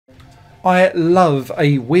I love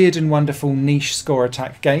a weird and wonderful niche score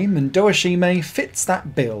attack game, and Doashime fits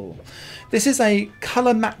that bill. This is a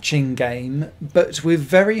colour matching game, but with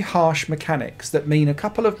very harsh mechanics that mean a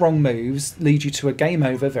couple of wrong moves lead you to a game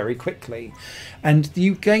over very quickly. And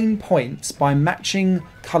you gain points by matching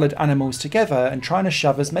coloured animals together and trying to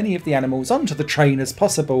shove as many of the animals onto the train as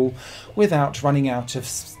possible without running out of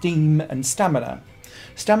steam and stamina.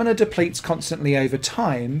 Stamina depletes constantly over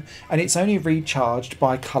time, and it's only recharged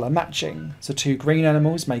by colour matching. So 2 green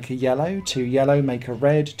animals make a yellow, 2 yellow make a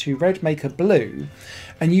red, 2 red make a blue,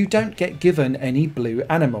 and you don't get given any blue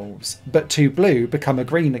animals, but 2 blue become a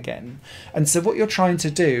green again. And so what you're trying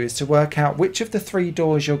to do is to work out which of the 3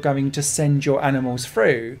 doors you're going to send your animals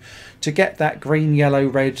through to get that green, yellow,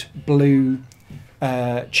 red, blue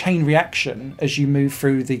chain reaction as you move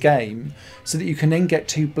through the game, so that you can then get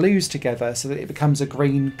 2 blues together so that it becomes a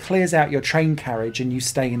green, clears out your train carriage, and you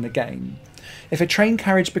stay in the game. If a train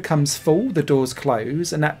carriage becomes full, the doors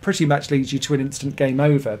close, and that pretty much leads you to an instant game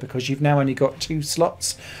over because you've now only got 2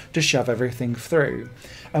 slots to shove everything through.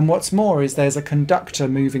 And what's more is there's a conductor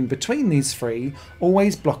moving between these 3,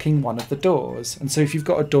 always blocking one of the doors. And so if you've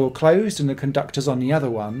got a door closed and the conductor's on the other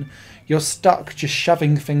one, you're stuck just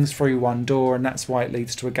shoving things through one door, and that's why it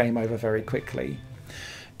leads to a game over very quickly.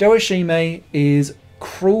 Doashime is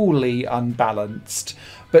cruelly unbalanced,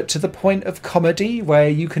 but to the point of comedy where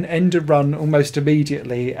you can end a run almost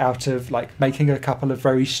immediately out of like making a couple of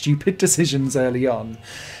very stupid decisions early on.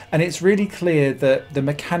 And it's really clear that the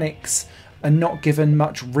mechanics are not given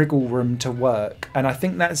much wriggle room to work, and I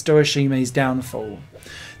think that's Doashime's downfall.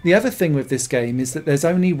 The other thing with this game is that there's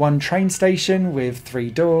only 1 train station with 3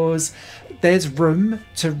 doors. There's room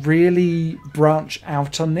to really branch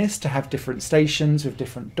out on this, to have different stations with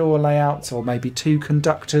different door layouts, or maybe 2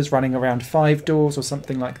 conductors running around 5 doors or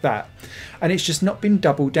something like that. And it's just not been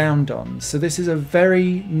doubled down on. So this is a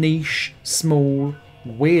very niche, small,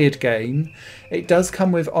 weird game. It does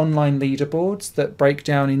come with online leaderboards that break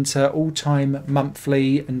down into all-time,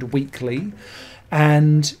 monthly and weekly.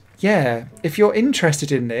 And yeah, if you're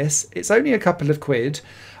interested in this, it's only a couple of quid.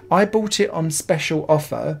 I bought it on special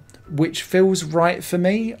offer, which feels right for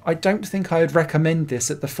me. I don't think I would recommend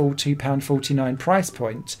this at the full £2.49 price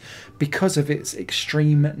point because of its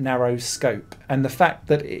extreme narrow scope and the fact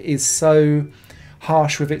that it is so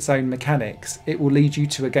harsh with its own mechanics. It will lead you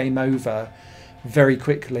to a game over very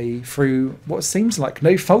quickly through what seems like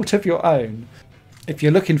no fault of your own. If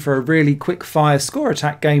you're looking for a really quick fire score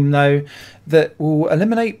attack game though, that will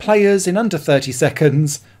eliminate players in under 30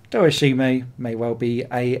 seconds, Doashime may well be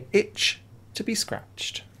a itch to be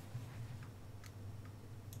scratched.